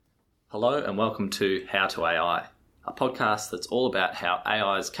Hello and welcome to How to AI, a podcast that's all about how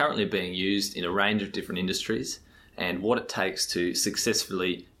AI is currently being used in a range of different industries and what it takes to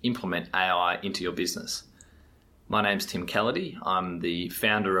successfully implement AI into your business. My name's Tim Callady. I'm the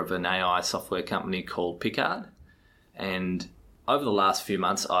founder of an AI software company called Picard, and over the last few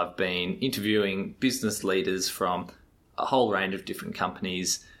months I've been interviewing business leaders from a whole range of different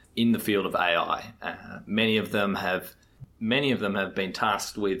companies in the field of AI. Many of them have been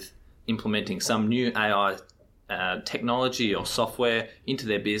tasked with implementing some new AI technology or software into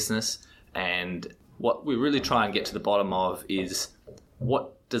their business, and what we really try and get to the bottom of is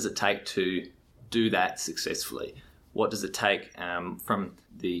what does it take to do that successfully? What does it take from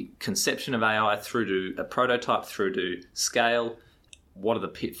the conception of AI through to a prototype, through to scale? What are the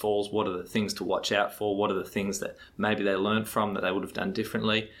pitfalls? What are the things to watch out for? What are the things that maybe they learned from that they would have done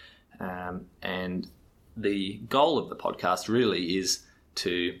differently? And the goal of the podcast really is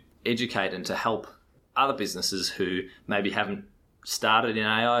to educate and to help other businesses who maybe haven't started in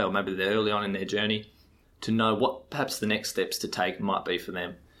AI, or maybe they're early on in their journey, to know what perhaps the next steps to take might be for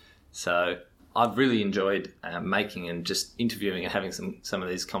them. So I've really enjoyed making and just interviewing and having some of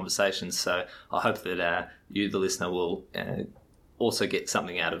these conversations. So I hope that you, the listener, will also get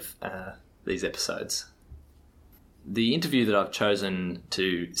something out of these episodes. The interview that I've chosen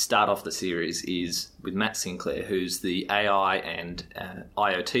to start off the series is with Matt Sinclair, who's the AI and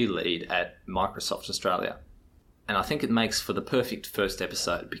IoT lead at Microsoft Australia. And I think it makes for the perfect first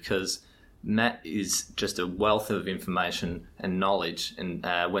episode because Matt is just a wealth of information and knowledge and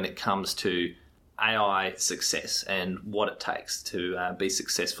when it comes to AI success and what it takes to be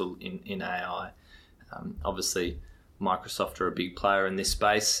successful in AI. Obviously, Microsoft are a big player in this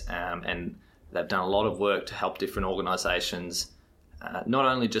space, and they've done a lot of work to help different organisations not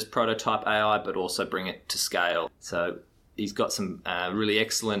only just prototype AI, but also bring it to scale. So he's got some really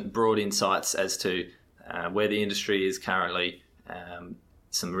excellent broad insights as to where the industry is currently,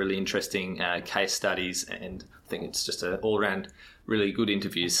 some really interesting case studies, and I think it's just an all-round really good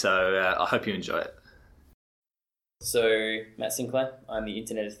interview. So I hope you enjoy it. So, Matt Sinclair, I'm the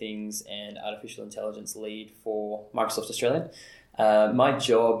Internet of Things and Artificial Intelligence lead for Microsoft Australia. My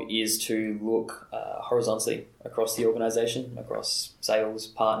job is to look horizontally across the organisation, across sales,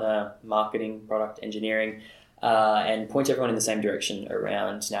 partner, marketing, product engineering, and point everyone in the same direction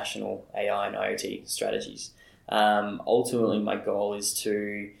around national AI and IoT strategies. Ultimately, my goal is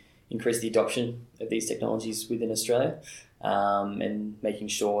to increase the adoption of these technologies within Australia, and making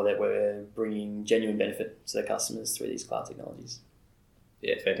sure that we're bringing genuine benefit to the customers through these cloud technologies.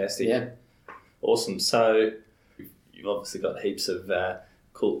 Yeah, fantastic. Yeah. Awesome. So you've obviously got heaps of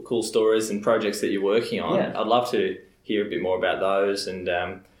cool stories and projects that you're working on. Yeah. I'd love to hear a bit more about those and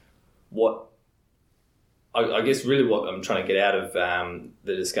what I guess really what I'm trying to get out of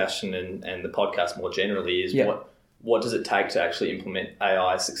the discussion and the podcast more generally is what does it take to actually implement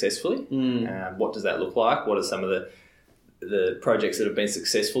AI successfully? What does that look like? What are some of the projects that have been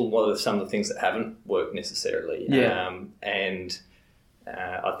successful? What are some of the things that haven't worked necessarily?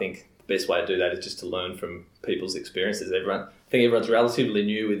 I think the best way to do that is just to learn from people's experiences. I think everyone's relatively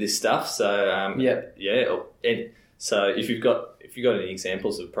new with this stuff, so And so if you've got any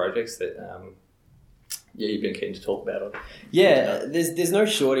examples of projects that you've been keen to talk about. There's no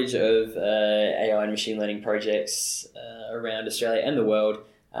shortage of AI and machine learning projects around Australia and the world,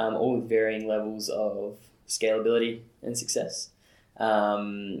 all with varying levels of scalability and success.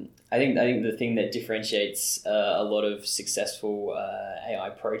 I think the thing that differentiates a lot of successful AI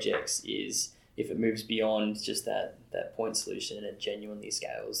projects is if it moves beyond just that point solution and it genuinely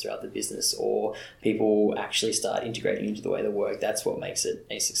scales throughout the business, or people actually start integrating into the way they work. That's what makes it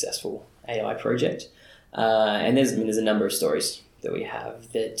a successful AI project. And there's a number of stories that we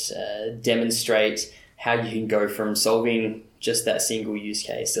have that demonstrate how you can go from solving just that single use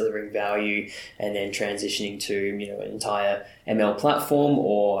case, delivering value, and then transitioning to an entire ML platform,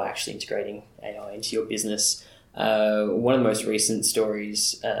 or actually integrating AI into your business. One of the most recent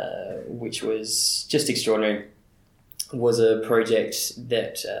stories, which was just extraordinary, was a project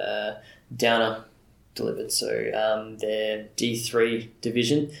that Downer delivered. So their D3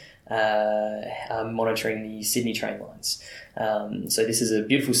 division, monitoring the Sydney train lines. So this is a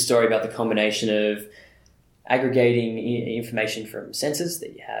beautiful story about the combination of aggregating information from sensors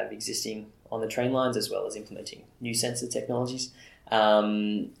that you have existing on the train lines, as well as implementing new sensor technologies,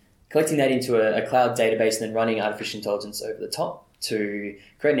 collecting that into a cloud database, and then running artificial intelligence over the top to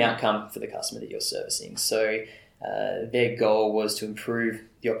create an outcome for the customer that you're servicing. So their goal was to improve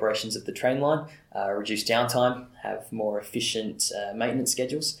the operations of the train line, reduce downtime, have more efficient maintenance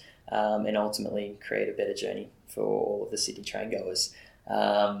schedules, and ultimately create a better journey for all of the Sydney train goers.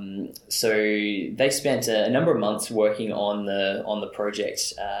 So they spent a number of months working on the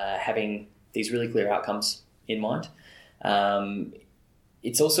project, having these really clear outcomes in mind.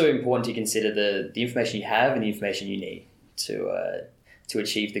 It's also important to consider the information you have and the information you need to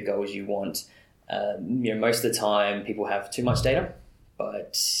achieve the goals you want. Most of the time people have too much data,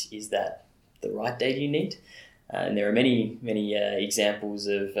 but is that the right data you need? And there are many examples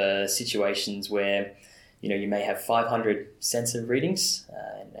of situations where you may have 500 sensor readings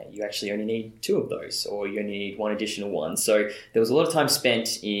and you actually only need 2 of those, or you only need 1 additional one. So there was a lot of time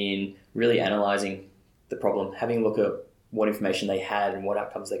spent in really analysing the problem, having a look at what information they had and what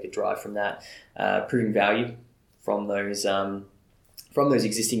outcomes they could drive from that, proving value from those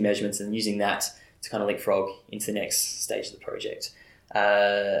existing measurements, and using that to kind of leapfrog into the next stage of the project.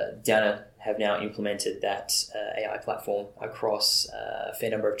 Downer have now implemented that AI platform across a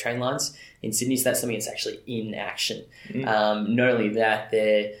fair number of train lines in Sydney, so that's something that's actually in action. Not only that,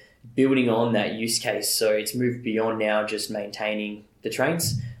 they're building on that use case, so it's moved beyond now just maintaining the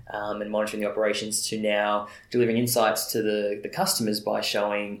trains and monitoring the operations to now delivering insights to the customers by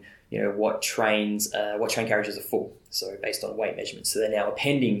showing what train carriages are full, so based on weight measurements. So they're now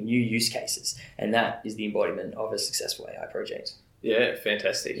appending new use cases, and that is the embodiment of a successful AI project. Yeah,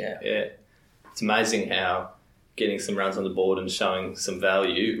 fantastic. Yeah. It's amazing how getting some runs on the board and showing some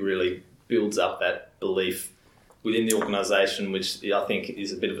value really builds up that belief within the organisation, which I think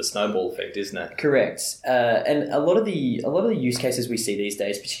is a bit of a snowball effect, isn't it? Correct. And a lot of the use cases we see these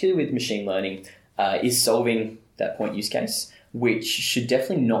days, particularly with machine learning, is solving that point use case, which should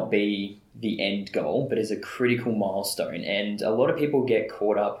definitely not be the end goal, but is a critical milestone. And a lot of people get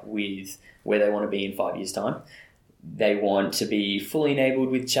caught up with where they want to be in 5 years' time. They want to be fully enabled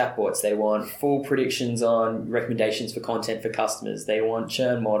with chatbots. They want full predictions on recommendations for content for customers. They want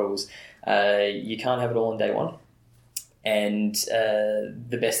churn models. You can't have it all on day one. And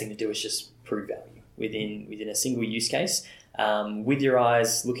the best thing to do is just prove value within a single use case, with your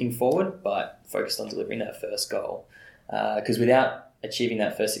eyes looking forward, but focused on delivering that first goal. Because without achieving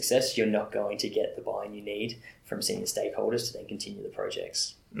that first success, you're not going to get the buy-in you need from senior stakeholders to then continue the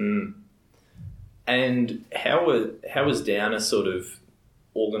projects. And how was Downer sort of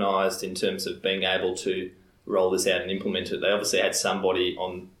organised in terms of being able to roll this out and implement it? They obviously had somebody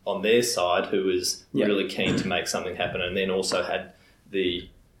on their side who was really keen to make something happen, and then also had the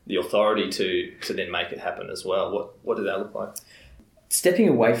authority to then make it happen as well. What did that look like? Stepping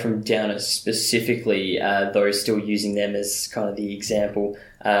away from Downer specifically, though still using them as kind of the example,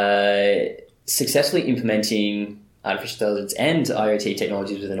 successfully implementing artificial intelligence and IoT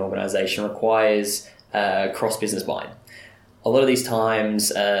technologies within an organisation requires cross-business buy-in. A lot of these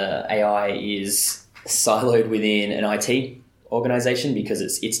times, AI is siloed within an IT organisation because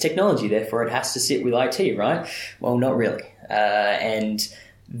it's technology, therefore it has to sit with IT, right? Well, not really. And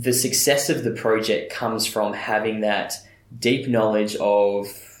the success of the project comes from having that deep knowledge of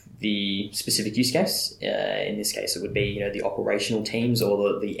the specific use case. In this case, it would be the operational teams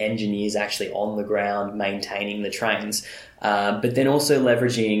or the engineers actually on the ground maintaining the trains, but then also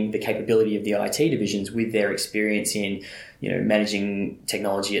leveraging the capability of the IT divisions with their experience in managing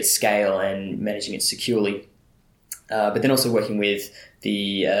technology at scale and managing it securely. But then also working with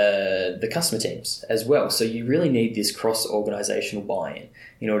the customer teams as well. So you really need this cross-organisational buy-in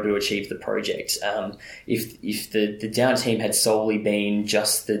in order to achieve the project. If the Downer team had solely been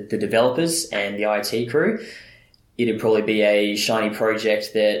just the developers and the IT crew, it'd probably be a shiny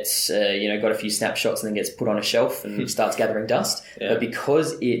project that got a few snapshots and then gets put on a shelf and starts gathering dust. Yeah. But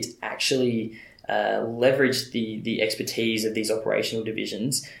because it actually leveraged the expertise of these operational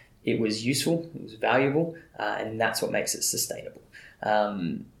divisions, it was useful, it was valuable, and that's what makes it sustainable.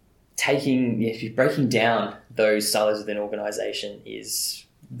 If you're breaking down those silos within an organisation is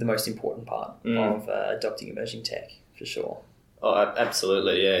the most important part of adopting emerging tech, for sure. Oh,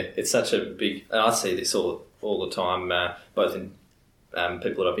 absolutely, yeah. It's such a big... And I see this all the time, both in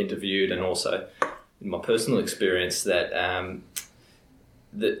people that I've interviewed and also in my personal experience, that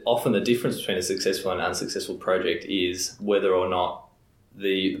often the difference between a successful and unsuccessful project is whether or not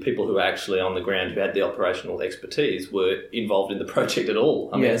the people who are actually on the ground, who had the operational expertise, were involved in the project at all.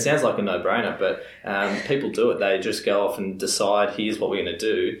 I mean, It sounds like a no-brainer, but people do it. They just go off and decide, here's what we're going to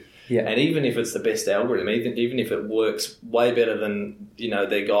do. Yeah. And even if it's the best algorithm, even if it works way better than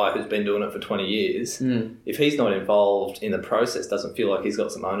their guy who's been doing it for 20 years, if he's not involved in the process, doesn't feel like he's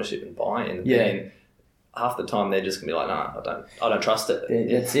got some ownership and buy-in, then half the time they're just going to be like, no, I don't trust it.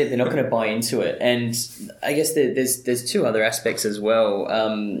 That's it. They're not going to buy into it. And I guess there's two other aspects as well.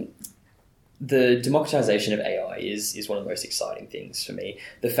 the democratization of AI is one of the most exciting things for me.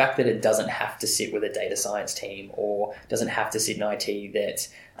 The fact that it doesn't have to sit with a data science team or doesn't have to sit in IT, that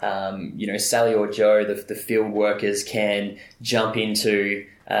Sally or Joe, the field workers, can jump into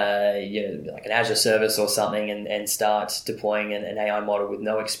like an Azure service or something and start deploying an AI model with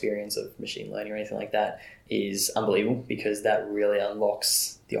no experience of machine learning or anything like that is unbelievable, because that really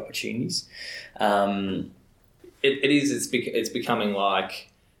unlocks the opportunities. It's becoming like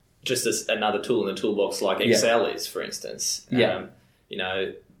just another tool in the toolbox, like Excel is, for instance. Yeah.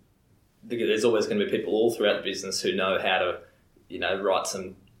 There's always going to be people all throughout the business who know how to, write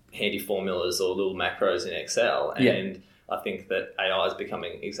some handy formulas or little macros in Excel. And I think that AI is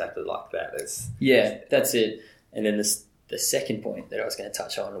becoming exactly like that. That's it. And then the second point that I was going to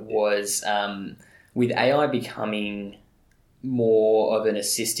touch on was with AI becoming more of an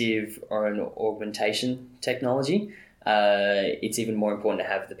assistive or an augmentation technology, it's even more important to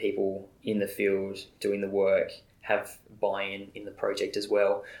have the people in the field doing the work have buy-in in the project as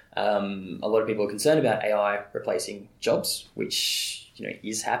well. A lot of people are concerned about AI replacing jobs, which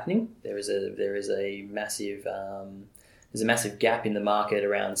is happening. There is a massive there's a massive gap in the market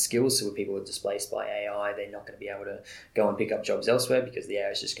around skills. So when people are displaced by AI, they're not going to be able to go and pick up jobs elsewhere, because the AI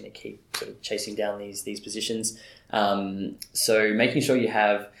is just going to keep sort of chasing down these positions. So making sure you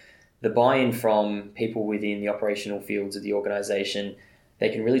have the buy-in from people within the operational fields of the organisation, they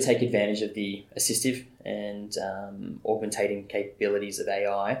can really take advantage of the assistive and augmentating capabilities of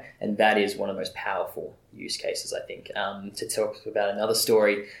AI, and that is one of the most powerful use cases, I think. To talk about another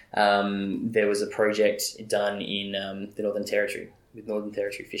story, there was a project done in the Northern Territory with Northern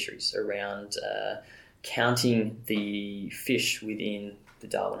Territory Fisheries around counting the fish within the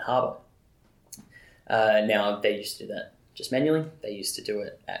Darwin Harbour. Now, they used to do that just manually. They used to do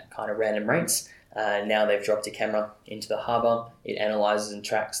it at kind of random rates. Now they've dropped a camera into the harbour. It analyses and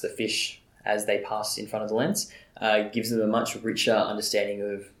tracks the fish as they pass in front of the lens, gives them a much richer understanding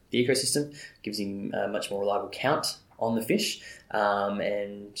of the ecosystem, gives them a much more reliable count on the fish, and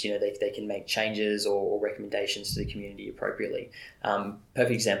they can make changes or recommendations to the community appropriately.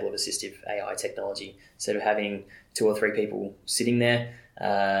 Perfect example of assistive AI technology. Instead of having 2 or 3 people sitting there,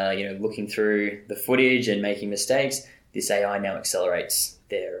 looking through the footage and making mistakes, this AI now accelerates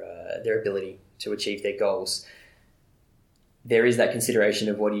their ability to achieve their goals. There is that consideration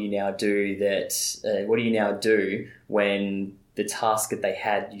of what do you now do when the task that they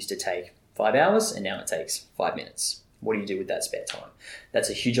had used to take 5 hours and now it takes 5 minutes. What do you do with that spare time?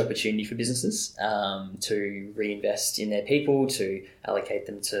 That's a huge opportunity for businesses to reinvest in their people, to allocate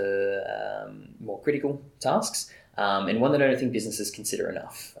them to more critical tasks, and one that I don't think businesses consider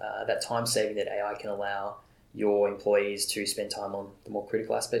enough. That time saving that AI can allow your employees to spend time on the more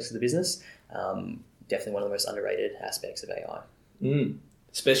critical aspects of the business. Definitely one of the most underrated aspects of AI.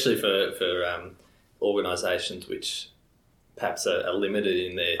 Especially for organisations which perhaps are limited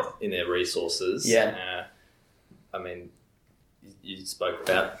in their resources. Yeah. You spoke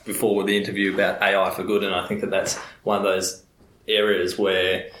about before with the interview about AI for good, and I think that's one of those areas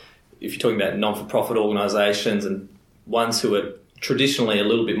where, if you're talking about non-for-profit organisations and ones who are traditionally a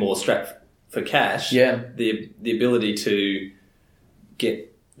little bit more strapped for cash, the ability to get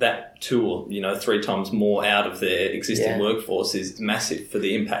that tool, 3 times more out of their existing workforce is massive for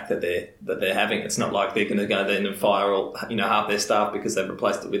the impact that they're having. It's not like they're going to go then and fire all, half their staff because they've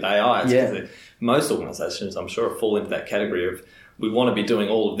replaced it with AI. Most organisations, I'm sure, fall into that category of, we want to be doing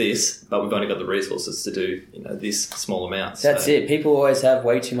all of this, but we've only got the resources to do this small amount. That's it. People always have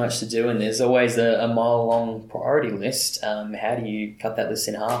way too much to do, and there's always a mile-long priority list. How do you cut that list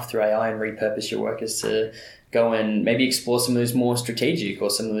in half through AI and repurpose your workers to go and maybe explore some of those more strategic or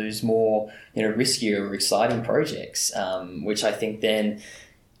some of those more riskier or exciting projects, which I think then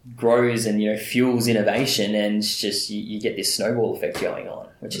grows and fuels innovation, and just you get this snowball effect going on,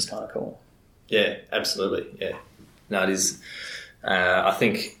 which is kind of cool. Yeah, absolutely. Yeah, no, it is. I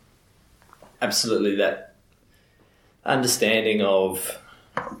think absolutely that understanding of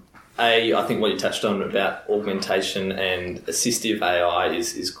I think what you touched on about augmentation and assistive AI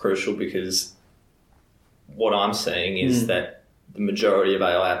is crucial, because what I'm seeing is that the majority of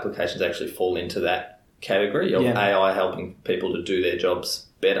AI applications actually fall into that category of AI helping people to do their jobs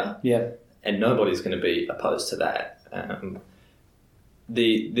better. Yeah. And nobody's going to be opposed to that.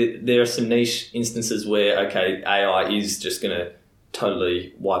 There are some niche instances where, okay, AI is just going to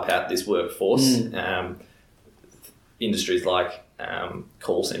totally wipe out this workforce. Industries like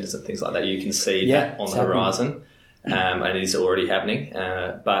call centres and things like that, you can see that on the horizon, and it is already happening.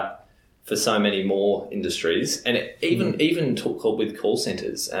 But for so many more industries, and even talk with call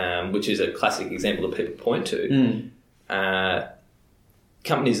centres, which is a classic example that people point to,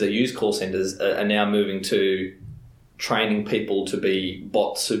 companies that use call centers are now moving to training people to be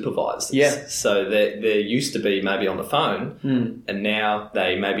bot supervisors. Yeah. So they used to be maybe on the phone, and now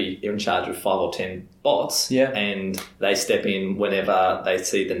they maybe are in charge of 5 or 10 bots, and they step in whenever they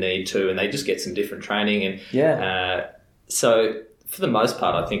see the need to, and they just get some different training. And so for the most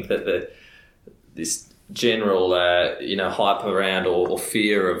part, I think that this general hype around or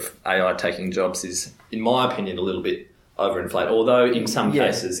fear of AI taking jobs is, in my opinion, a little bit overinflated. Although in some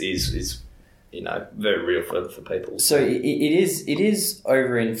cases is very real for people. So it is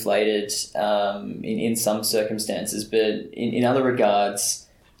overinflated in some circumstances, but in other regards,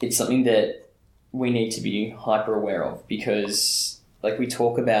 it's something that we need to be hyper aware of, because like we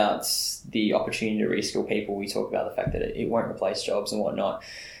talk about the opportunity to reskill people, we talk about the fact that it won't replace jobs and whatnot,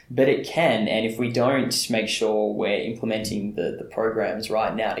 but it can. And if we don't make sure we're implementing the programs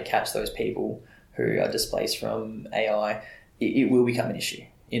right now to catch those people who are displaced from AI, it will become an issue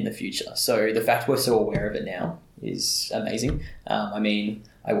in the future. So the fact we're so aware of it now is amazing.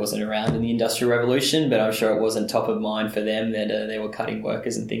 I wasn't around in the Industrial Revolution, but I'm sure it wasn't top of mind for them that they were cutting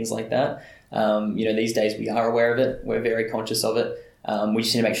workers and things like that. These days we are aware of it. We're very conscious of it. We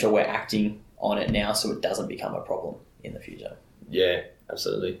just need to make sure we're acting on it now so it doesn't become a problem in the future. Yeah,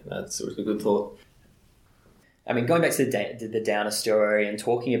 absolutely. That's a good thought. Going back to the Downer story and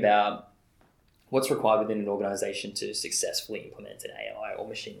talking about what's required within an organisation to successfully implement an AI or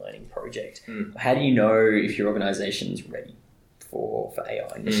machine learning project. How do you know if your organisation is ready for AI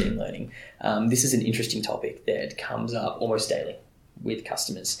and machine learning? This is an interesting topic that comes up almost daily with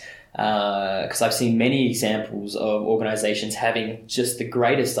customers, because I've seen many examples of organisations having just the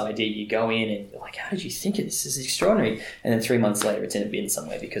greatest idea. You go in and you're like, how did you think of this? This is extraordinary. And then 3 months later, it's in a bin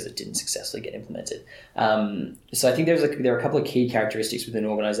somewhere because it didn't successfully get implemented. So I think there are a couple of key characteristics within an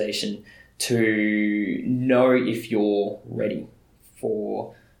organisation to know if you're ready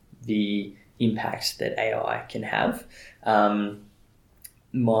for the impact that AI can have.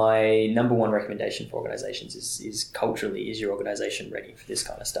 My number one recommendation for organizations is culturally, is your organization ready for this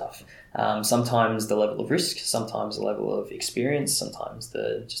kind of stuff? Sometimes the level of risk, sometimes the level of experience, sometimes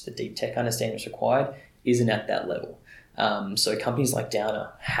just the deep tech understanding that's required isn't at that level. So companies like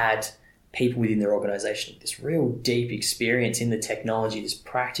Downer had people within their organization, this real deep experience in the technology, this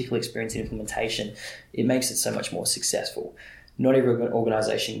practical experience in implementation. It makes it so much more successful. Not every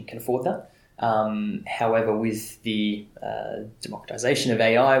organization can afford that. However, with the democratization of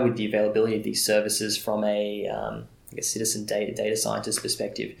AI, with the availability of these services from a citizen data scientist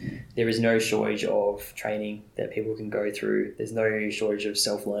perspective, there is no shortage of training that people can go through. There's no shortage of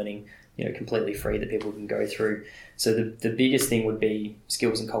self-learning, completely free, that people can go through. So the biggest thing would be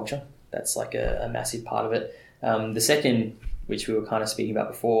skills and culture. That's like a massive part of it. The second, which we were kind of speaking about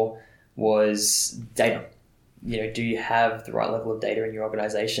before, was data. Do you have the right level of data in your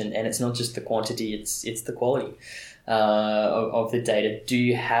organization? And it's not just the quantity, it's the quality of the data. Do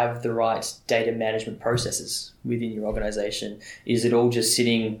you have the right data management processes within your organization? Is it all just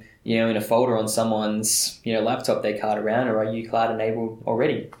sitting, in a folder on someone's, laptop they cart around, or are you cloud enabled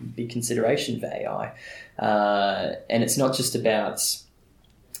already? Big consideration for AI. And it's not just about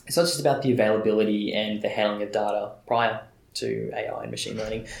the availability and the handling of data prior to AI and machine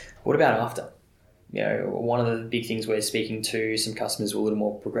learning. What about after? One of the big things we're speaking to some customers who are a little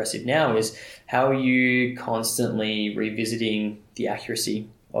more progressive now is, how are you constantly revisiting the accuracy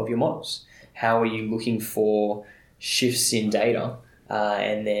of your models? How are you looking for shifts in data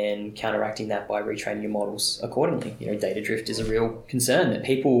and then counteracting that by retraining your models accordingly? Data drift is a real concern that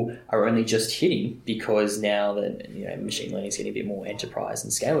people are only just hitting because now that machine learning is getting a bit more enterprise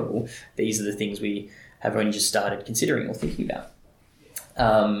and scalable. These are the things we have only just started considering or thinking about.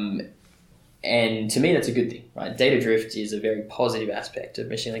 And to me, that's a good thing, right? Data drift is a very positive aspect of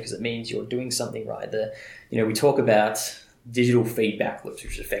machine learning because it means you're doing something right. We talk about digital feedback loops,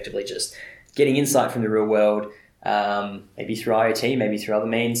 which is effectively just getting insight from the real world, maybe through IoT, maybe through other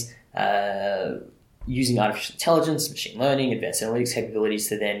means, using artificial intelligence, machine learning, advanced analytics capabilities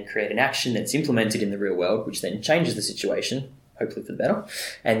to then create an action that's implemented in the real world, which then changes the situation, hopefully for the better,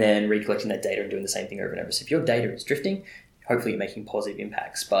 and then recollecting that data and doing the same thing over and over. So if your data is drifting, hopefully you're making positive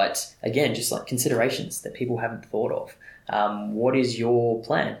impacts. But again, just like considerations that people haven't thought of. What is your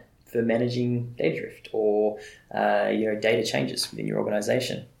plan for managing data drift or data changes within your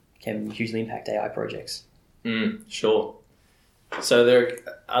organization? Can hugely impact AI projects. Sure. So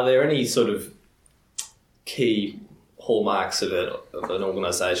are there any sort of key hallmarks of an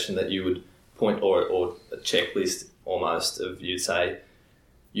organisation that you would point, or a checklist almost of, you'd say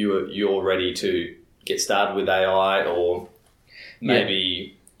you're ready to get started with AI, or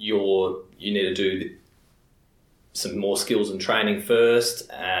maybe you need to do some more skills and training first?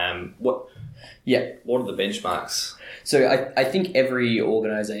 What are the benchmarks? So I think every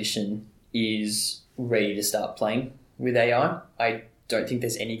organisation is ready to start playing with AI. I don't think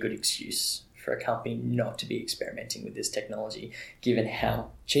there's any good excuse for a company not to be experimenting with this technology, given how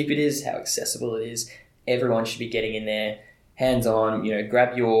cheap it is, how accessible it is. Everyone should be getting in there, hands-on,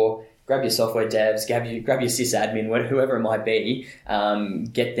 grab your software devs, grab your sysadmin, whoever it might be,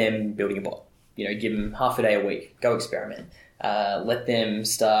 get them building a bot. Give them half a day a week, go experiment. Let them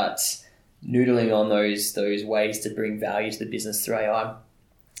start noodling on those ways to bring value to the business through AI.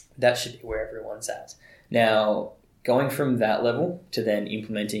 That should be where everyone's at. Now, going from that level to then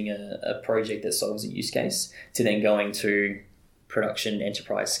implementing a project that solves a use case, to then going to production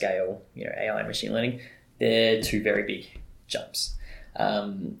enterprise scale, AI and machine learning, they're two very big jumps.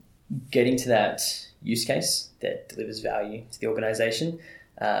 Getting to that use case that delivers value to the organization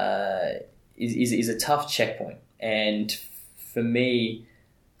is a tough checkpoint. And for me,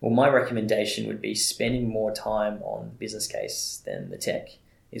 my recommendation would be spending more time on the business case than the tech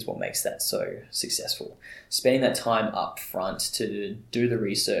is what makes that so successful. Spending that time up front to do the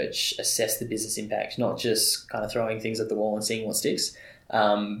research, assess the business impact, not just kind of throwing things at the wall and seeing what sticks,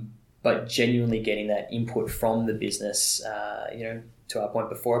 but genuinely getting that input from the business, to our point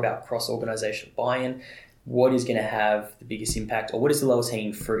before about cross-organizational buy-in. What is going to have the biggest impact, or what is the lowest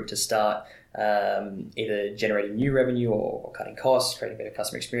hanging fruit to start either generating new revenue or cutting costs, creating better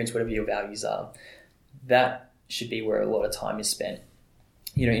customer experience, whatever your values are. That should be where a lot of time is spent.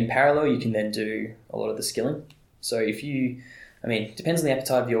 In parallel, you can then do a lot of the skilling. So it depends on the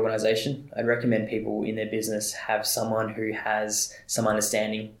appetite of the organization. I'd recommend people in their business have someone who has some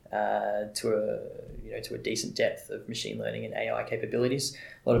understanding to a decent depth of machine learning and AI capabilities.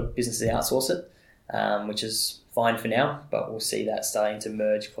 A lot of businesses outsource it, which is fine for now, but we'll see that starting to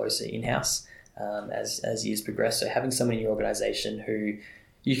merge closer in-house as years progress. So having someone in your organization who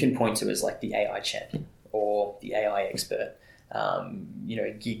you can point to as like the AI champion or the AI expert,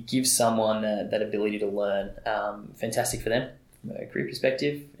 give someone that ability to learn. Fantastic for them from a career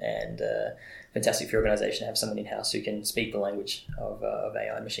perspective, and fantastic for your organization to have someone in-house who can speak the language of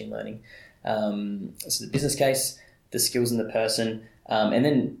AI and machine learning. So the business case, the skills in the person, and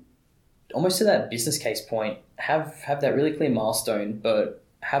then almost to that business case point, have that really clear milestone, but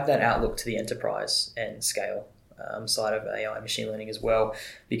have that outlook to the enterprise and scale side of AI and machine learning as well.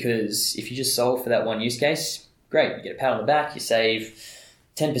 Because if you just solve for that one use case, great, you get a pat on the back, you save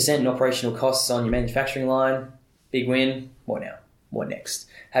 10% in operational costs on your manufacturing line, big win, what now? What next?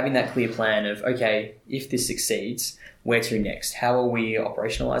 Having that clear plan of, okay, if this succeeds, where to next? How are we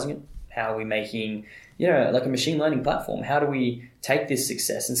operationalizing it? How are we making, like a machine learning platform? How do we take this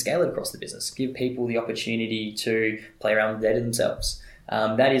success and scale it across the business? Give people the opportunity to play around with data themselves.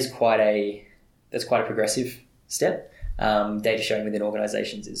 That's quite a progressive step. Data sharing within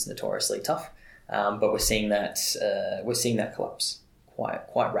organizations is notoriously tough. But we're seeing that collapse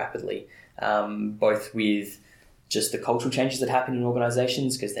quite rapidly, both with just the cultural changes that happen in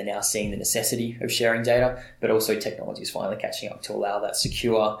organizations because they're now seeing the necessity of sharing data, but also technology is finally catching up to allow that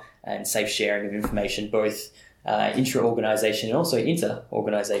secure and safe sharing of information, both intra-organization and also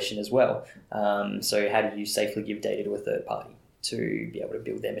inter-organization as well. So how do you safely give data to a third party to be able to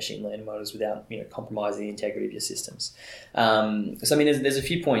build their machine learning models without compromising the integrity of your systems? There's a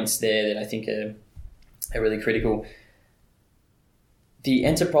few points there that I think are really critical. The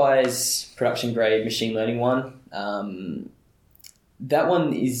enterprise production grade machine learning one, that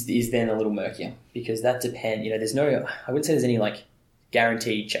one is then a little murkier because that depends. There's no, I wouldn't say there's any like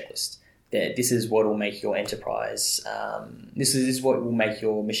guaranteed checklist that this is what will make your enterprise. This is what will make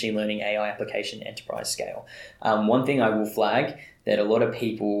your machine learning AI application enterprise scale. One thing I will flag that a lot of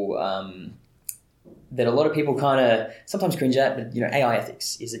people kind of sometimes cringe at, but AI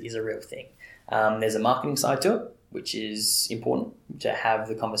ethics is a real thing. There's a marketing side to it, which is important to have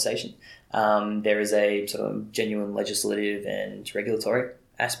the conversation. There is a sort of genuine legislative and regulatory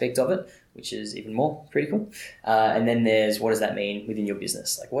aspect of it, which is even more critical. And then there's what does that mean within your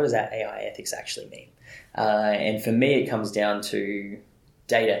business? Like, what does that AI ethics actually mean? And for me, it comes down to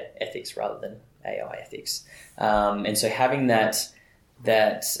data ethics rather than AI ethics. And so having that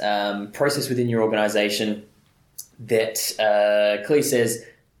process within your organization that clearly says,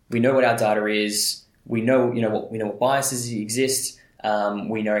 we know what our data is. We know what biases exist.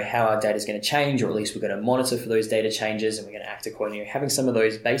 We know how our data is going to change, or at least we're going to monitor for those data changes, and we're going to act accordingly. Having some of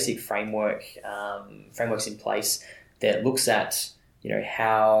those basic frameworks in place that looks at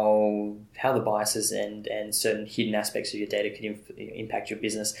how the biases and certain hidden aspects of your data can impact your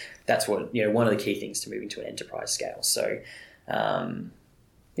business. That's what one of the key things to moving to an enterprise scale. So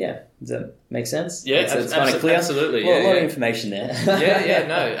Yeah, does that make sense? Yeah, it's kind of clear. Absolutely. Well, a lot of information there.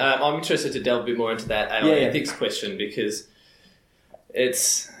 I'm interested to delve a bit more into that AI ethics question because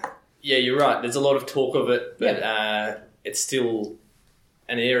it's, you're right. There's a lot of talk of it, but it's still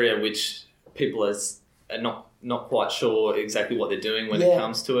an area which people are not quite sure exactly what they're doing when it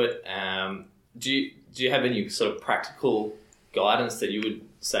comes to it. Do you have any sort of practical guidance that you would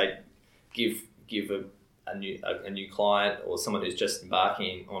say give a new client or someone who's just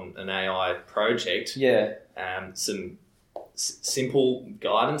embarking on an AI project? Some simple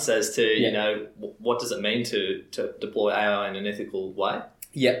guidance as to what does it mean to deploy AI in an ethical way?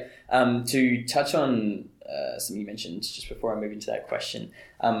 To touch on something you mentioned just before I move into that question,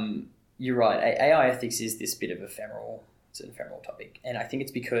 you're right. AI ethics is this bit of an ephemeral topic, and I think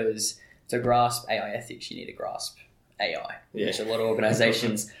it's because to grasp AI ethics, you need to grasp AI, which a lot of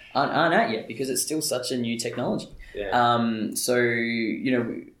organizations aren't at yet because it's still such a new technology. Some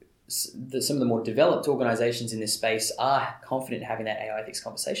of the more developed organizations in this space are confident having that AI ethics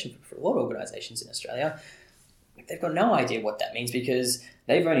conversation. For a lot of organizations in Australia, they've got no idea what that means because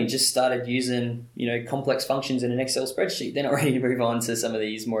they've only just started using complex functions in an Excel spreadsheet. They're not ready to move on to some of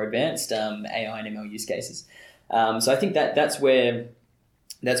these more advanced AI and ML use cases. So I think that's where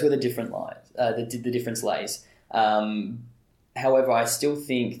the difference lies. However, I still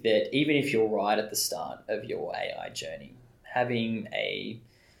think that even if you're right at the start of your AI journey, having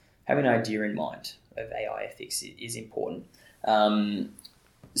an idea in mind of AI ethics is important. So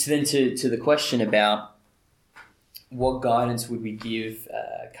then to the question about what guidance would we give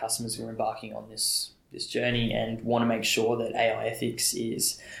customers who are embarking on this journey and want to make sure that AI ethics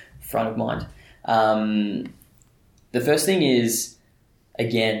is front of mind. The first thing is,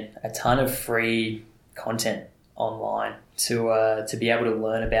 again, a ton of free content online to be able to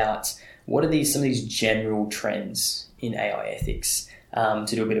learn about what are some of these general trends in AI ethics. To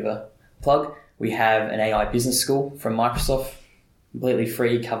do a bit of a plug, we have an AI business school from Microsoft, completely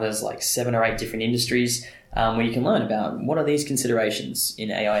free, covers like 7 or 8 different industries, where you can learn about what are these considerations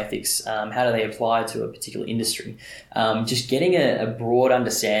in AI ethics, how do they apply to a particular industry. Just getting a broad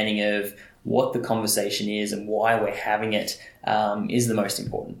understanding of what the conversation is and why we're having it is the most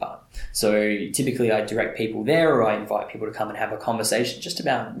important part. So typically I direct people there, or I invite people to come and have a conversation just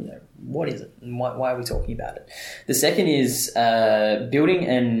about what is it and why are we talking about it. The second is building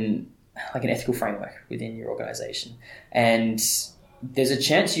an ethical framework within your organization. And there's a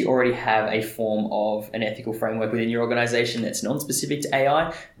chance you already have a form of an ethical framework within your organization that's non-specific to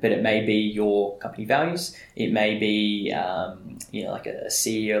AI, but it may be your company values. It may be, like a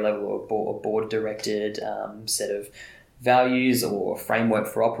CEO level or board directed set of values or framework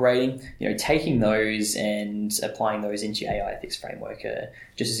for operating. Taking those and applying those into your AI ethics framework are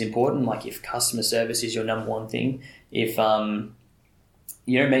just as important. Like if customer service is your number one thing, if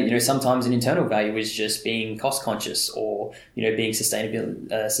sometimes an internal value is just being cost conscious or, being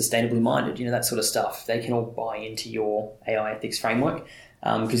sustainably minded, that sort of stuff. They can all buy into your AI ethics framework.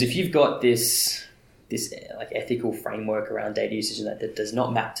 Because if you've got this ethical framework around data usage and that does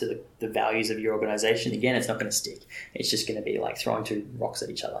not map to the values of your organization, again, it's not going to stick. It's just going to be like throwing 2 rocks at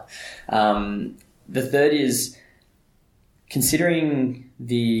each other. The third is considering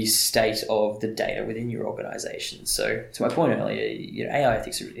the state of the data within your organization. So to my point earlier, AI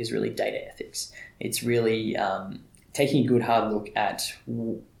ethics is really data ethics. It's really taking a good hard look at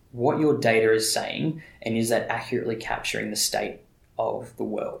what your data is saying and is that accurately capturing the state of the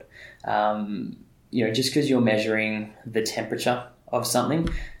world. Just because you're measuring the temperature of something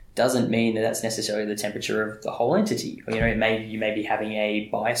doesn't mean that that's necessarily the temperature of the whole entity. You may be having a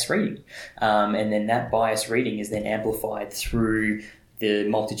bias reading, and then that bias reading is then amplified through the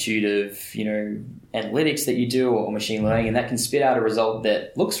multitude of analytics that you do or machine learning, and that can spit out a result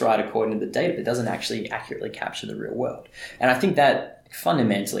that looks right according to the data, but doesn't actually accurately capture the real world. And I think that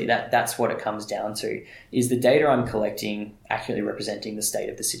fundamentally that's what it comes down to: is the data I'm collecting accurately representing the state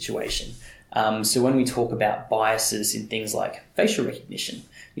of the situation? So when we talk about biases in things like facial recognition,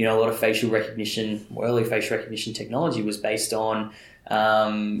 a lot of early facial recognition technology was based on,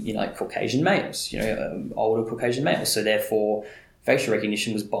 like Caucasian males, older Caucasian males. So therefore, facial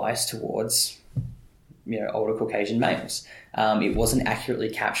recognition was biased towards, older Caucasian males. It wasn't accurately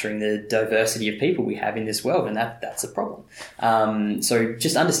capturing the diversity of people we have in this world, and that's a problem. So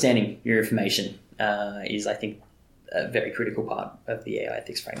just understanding your information is, I think, a very critical part of the AI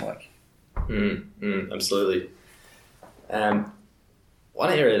ethics framework. Absolutely. One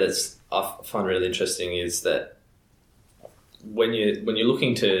area that's I find really interesting is that when you're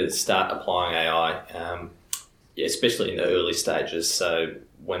looking to start applying AI, especially in the early stages, so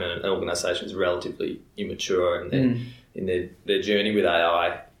when an organisation is relatively immature and in their journey with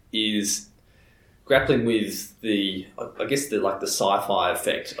AI is grappling with the sci-fi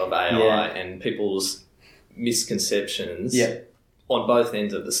effect of AI and people's misconceptions on both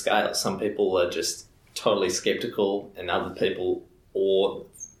ends of the scale. Some people are just totally skeptical, and other people, or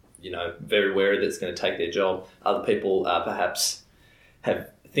very wary that it's going to take their job. Other people perhaps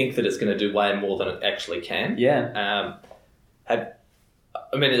think that it's going to do way more than it actually can.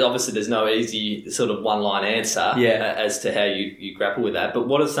 Obviously there's no easy sort of one-line answer as to how you grapple with that. But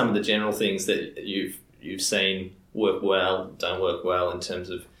what are some of the general things that you've seen work well, don't work well in terms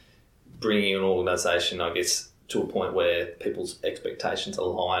of bringing an organisation, I guess, to a point where people's expectations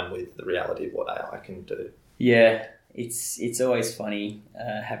align with the reality of what AI can do? Yeah, it's always funny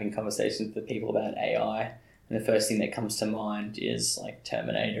having conversations with people about AI. And the first thing that comes to mind is like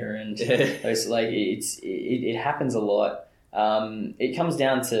Terminator and those, like it happens a lot. It comes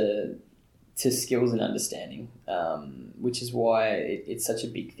down to skills and understanding, which is why it's such a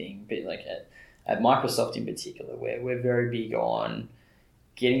big thing. But like at Microsoft in particular, we're very big on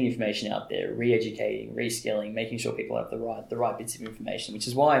getting information out there, re-educating, reskilling, making sure people have the right bits of information, which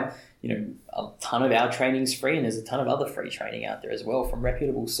is why a ton of our training's free, and there's a ton of other free training out there as well from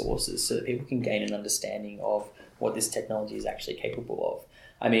reputable sources, so that people can gain an understanding of what this technology is actually capable of.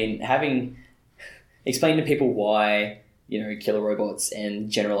 I mean, explain to people why killer robots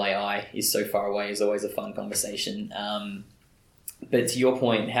and general AI is so far away is always a fun conversation. But to your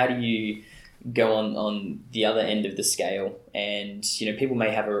point, how do you go on the other end of the scale? And people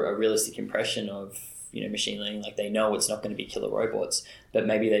may have a realistic impression of machine learning, like they know it's not going to be killer robots, but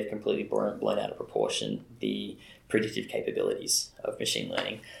maybe they've completely blown out of proportion the predictive capabilities of machine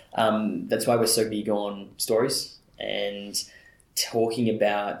learning. That's why we're so big on stories and talking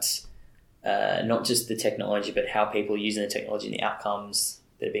about not just the technology, but how people are using the technology and the outcomes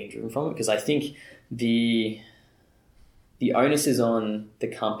that are being driven from it. Because I think the onus is on the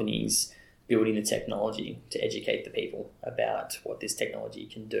companies building the technology to educate the people about what this technology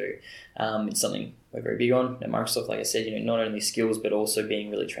can do. It's something we're very big on at Microsoft. Like I said, not only skills, but also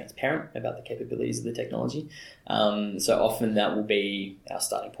being really transparent about the capabilities of the technology. So often that will be our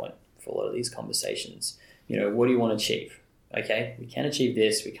starting point for a lot of these conversations. What do you want to achieve? Okay, we can achieve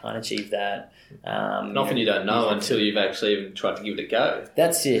this, we can't achieve that. And often you don't know until you've actually even tried to give it a go.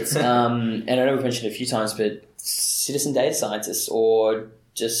 That's it. And I know we've mentioned it a few times, but citizen data scientists or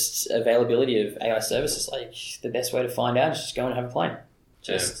just availability of AI services, like the best way to find out is just go and have a play.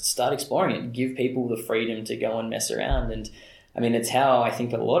 Just start exploring it. Give people the freedom to go and mess around. And I mean, it's how I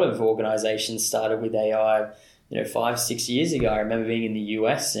think a lot of organizations started with AI, 5-6 years ago. I remember being in the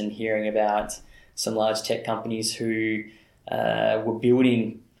US and hearing about some large tech companies who were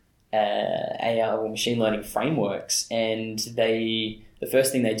building AI or machine learning frameworks, and the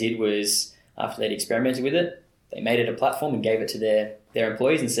first thing they did was, after they'd experimented with it, they made it a platform and gave it to their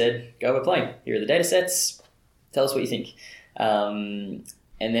employees and said, go have a play. Here are the data sets. Tell us what you think. And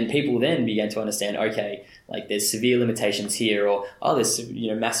then people then began to understand, okay, like there's severe limitations here, or there's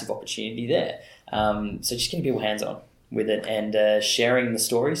massive opportunity there. So just getting people hands-on with it and sharing the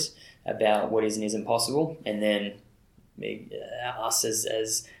stories about what is and isn't possible, and then us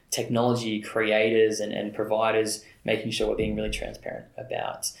as technology creators and providers making sure we're being really transparent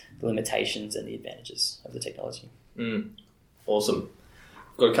about the limitations and the advantages of the technology. Awesome.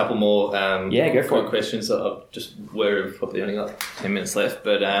 Got a couple more go for it. questions. I'm just aware of probably only got 10 minutes left,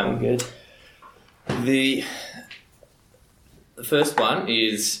 but good. The first one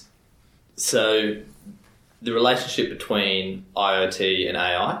is, so the relationship between IoT and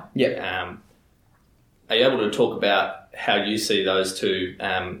AI. Are you able to talk about how you see those two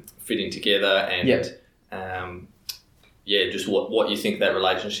fitting together and just what you think that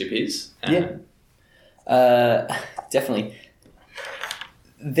relationship is? Definitely.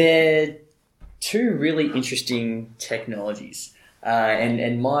 They're two really interesting technologies.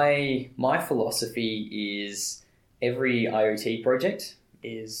 And my philosophy is every IoT project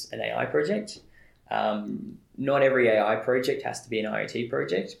is an AI project. Not every AI project has to be an IoT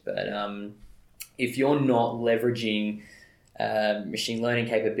project, but if you're not leveraging machine learning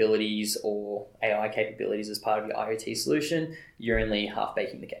capabilities or AI capabilities as part of your IoT solution, you're only half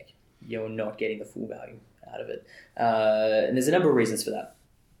baking the cake. You're not getting the full value out of it. And there's a number of reasons for that.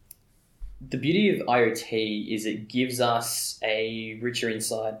 The beauty of IoT is it gives us a richer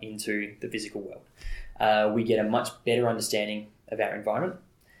insight into the physical world. We get a much better understanding of our environment,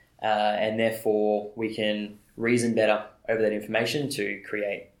 and therefore we can reason better over that information to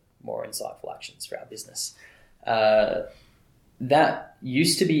create more insightful actions for our business. That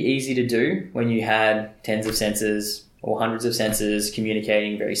used to be easy to do when you had tens of sensors or hundreds of sensors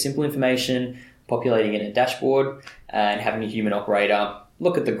communicating very simple information populating in a dashboard and having a human operator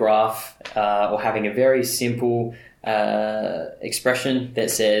look at the graph, or having a very simple expression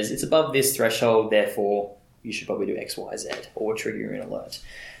that says it's above this threshold, therefore you should probably do X, Y, Z, or trigger an alert.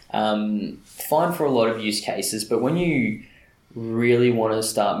 Fine for a lot of use cases, but when you really want to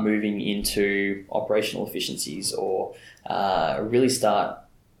start moving into operational efficiencies, or really start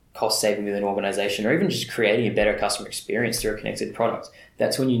cost saving with an organization, or even just creating a better customer experience through a connected product,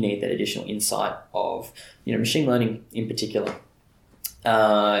 that's when you need that additional insight of, machine learning in particular.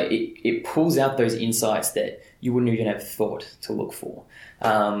 It pulls out those insights that you wouldn't even have thought to look for.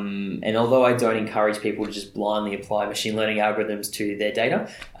 And although I don't encourage people to just blindly apply machine learning algorithms to their data,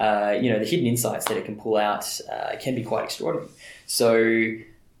 the hidden insights that it can pull out can be quite extraordinary. So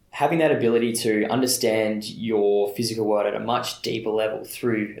having that ability to understand your physical world at a much deeper level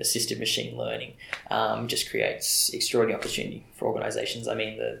through assisted machine learning just creates extraordinary opportunity for organizations. I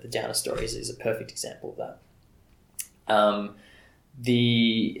mean, the Downer stories is a perfect example of that.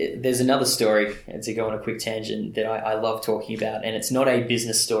 There's another story, and to go on a quick tangent, that I love talking about, and it's not a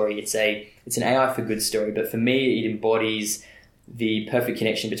business story, it's an AI for good story, but for me it embodies the perfect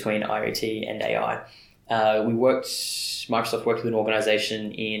connection between IoT and AI. Microsoft worked with an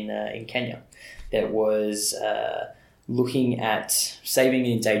organization in Kenya that was looking at saving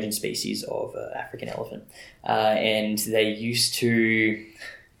an endangered species of African elephant, and they used to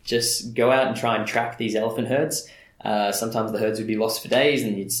just go out and try and track these elephant herds. Sometimes the herds would be lost for days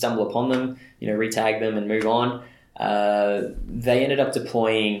and you'd stumble upon them, retag them and move on. They ended up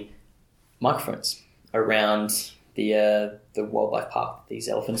deploying microphones around the wildlife park these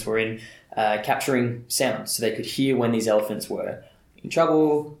elephants were in, capturing sounds so they could hear when these elephants were in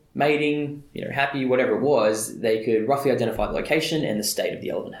trouble, mating, happy, whatever it was. They could roughly identify the location and the state of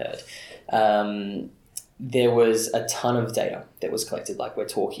the elephant herd. There was a ton of data that was collected, like we're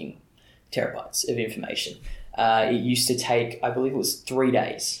talking terabytes of information. It used to take, I believe it was 3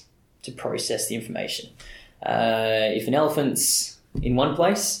 days to process the information. If an elephant's in one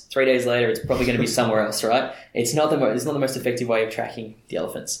place, 3 days later, it's probably going to be somewhere else, right? It's not the most effective way of tracking the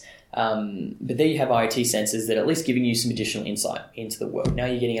elephants. But there you have IoT sensors that are at least giving you some additional insight into the world. Now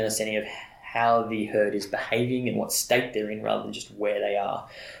you're getting an understanding of how the herd is behaving and what state they're in rather than just where they are.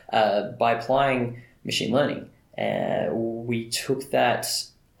 By applying machine learning, we took that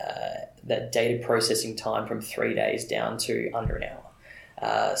data processing time from 3 days down to under an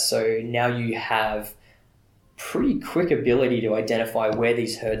hour. So now you have pretty quick ability to identify where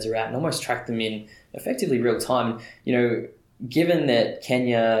these herds are at and almost track them in effectively real time. Given that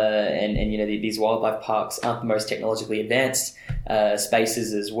Kenya and these wildlife parks aren't the most technologically advanced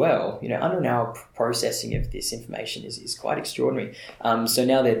spaces as well, under an hour processing of this information is quite extraordinary. So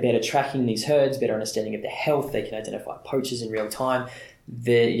now they're better tracking these herds, better understanding of their health. They can identify poachers in real time.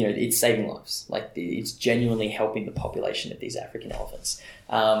 It's saving lives. It's genuinely helping the population of these African elephants.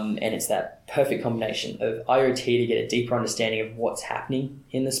 And it's that perfect combination of IoT to get a deeper understanding of what's happening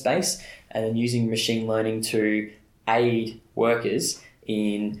in the space, and then using machine learning to aid workers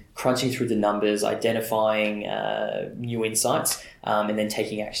in crunching through the numbers, identifying new insights, and then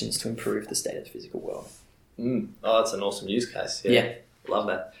taking actions to improve the state of the physical world. Oh, that's an awesome use case. Yeah. Love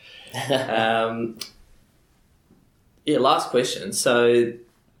that. Last question. So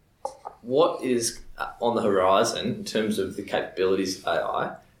what is on the horizon in terms of the capabilities of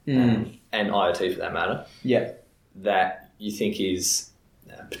AI and IoT for that matter, that you think is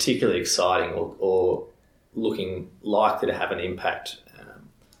particularly exciting or looking likely to have an impact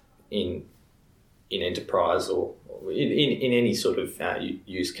in enterprise or in any sort of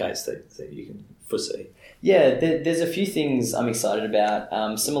use case that you can foresee? Yeah, there's a few things I'm excited about,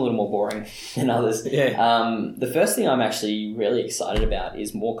 some a little more boring than others. The first thing I'm actually really excited about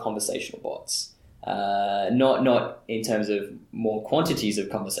is more conversational bots. Not in terms of more quantities of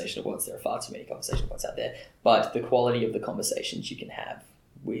conversational bots, there are far too many conversational bots out there, but the quality of the conversations you can have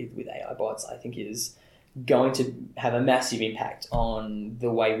with AI bots, I think, is going to have a massive impact on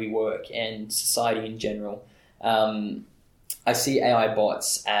the way we work and society in general. I see AI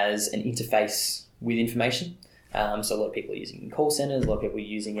bots as an interface with information. So a lot of people are using it in call centers, a lot of people are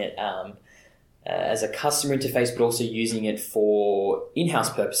using it as a customer interface, but also using it for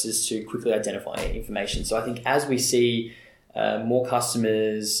in-house purposes to quickly identify information. So I think as we see more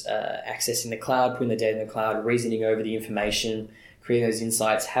customers accessing the cloud, putting the data in the cloud, reasoning over the information, creating those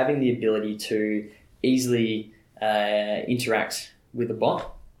insights, having the ability to easily interact with a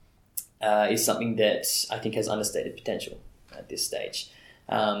bot is something that I think has understated potential at this stage.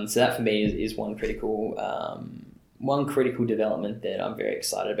 So that for me is one critical development that I'm very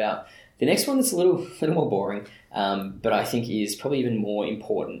excited about. The next one that's a little more boring, but I think is probably even more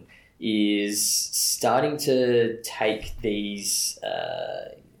important, is starting to take these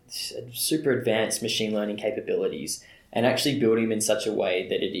super advanced machine learning capabilities and actually building them in such a way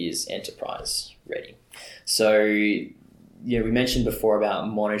that it is enterprise ready. So, we mentioned before about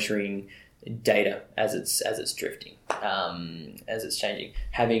monitoring data as it's drifting, as it's changing,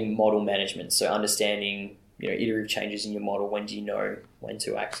 having model management. So understanding, iterative changes in your model. When do you know when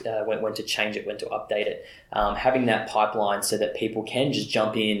to when to change it, when to update it? Having that pipeline so that people can just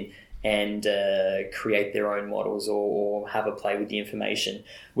jump in and create their own models or have a play with the information.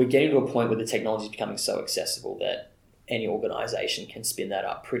 We're getting to a point where the technology is becoming so accessible that any organization can spin that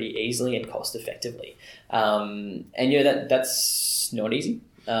up pretty easily and cost effectively. That's not easy.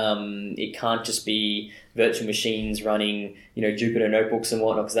 It can't just be virtual machines running, Jupyter notebooks and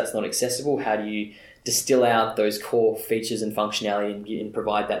whatnot, because that's not accessible. How do you distill out those core features and functionality and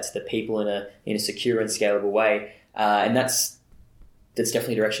provide that to the people in a secure and scalable way? And that's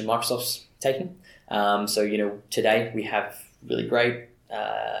definitely the direction Microsoft's taking. Today we have really great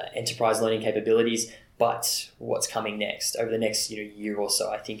enterprise learning capabilities, but what's coming next over the next year or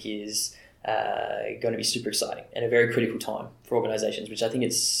so, I think is going to be super exciting and a very critical time for organizations, which I think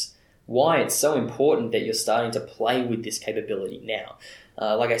it's why it's so important that you're starting to play with this capability now.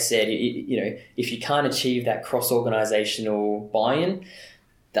 Like I said, if you can't achieve that cross-organizational buy-in,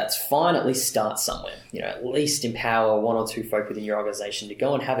 that's fine. At least start somewhere. At least empower one or two folk within your organization to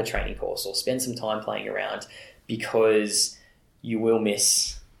go and have a training course or spend some time playing around, because you will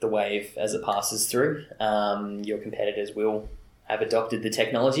miss the wave as it passes through. Your competitors will have adopted the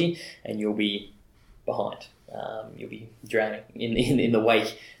technology, and you'll be behind. You'll be drowning in the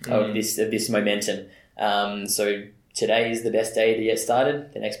wake of this momentum. So today is the best day to get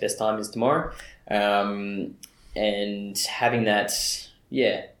started. The next best time is tomorrow. And having that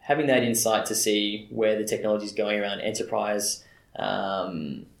insight to see where the technology is going around enterprise.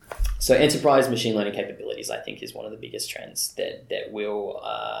 So enterprise machine learning capabilities, I think, is one of the biggest trends that will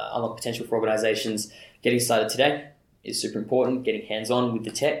unlock potential for organizations. Getting started today is super important. Getting hands-on with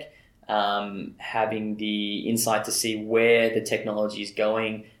the tech, having the insight to see where the technology is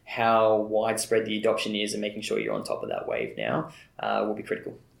going, how widespread the adoption is, and making sure you're on top of that wave now will be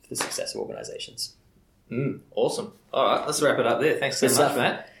critical for the success of organizations. Awesome. All right, let's wrap it up there. Thanks so much,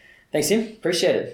 Matt. Thanks, Tim. Appreciate it.